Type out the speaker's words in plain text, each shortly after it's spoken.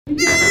So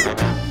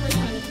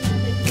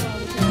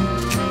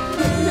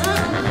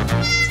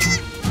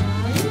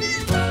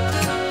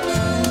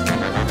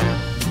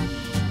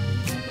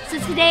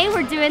today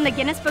we're doing the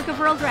Guinness Book of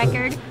World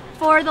Record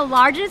for the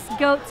largest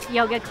goat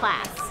yoga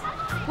class.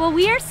 Well,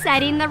 we are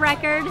setting the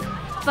record,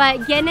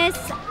 but Guinness,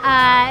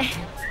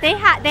 they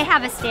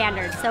have a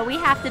standard, so we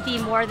have to be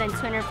more than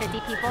 250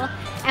 people,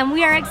 and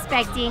we are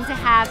expecting to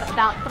have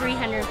about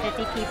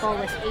 350 people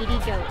with 80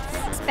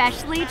 goats.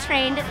 Specially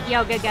trained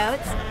yoga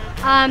goats,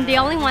 the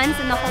only ones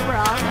in the whole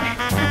world.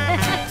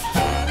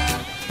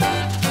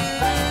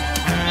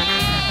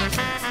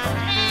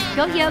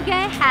 Goat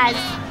yoga has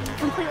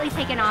completely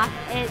taken off.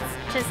 It's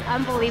just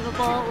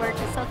unbelievable. We're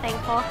just so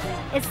thankful.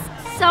 It's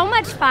so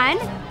much fun.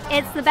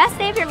 It's the best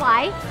day of your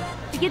life.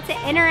 You get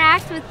to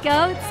interact with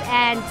goats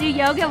and do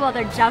yoga while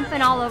they're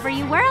jumping all over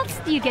you. Where else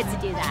do you get to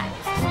do that?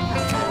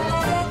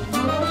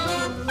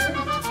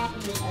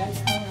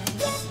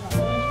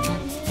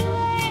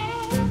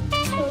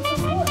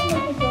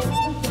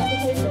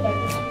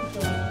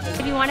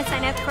 If you want to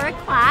sign up for a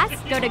class,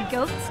 go to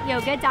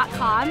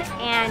goatsyoga.com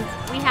and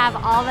we have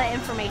all the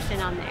information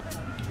on there.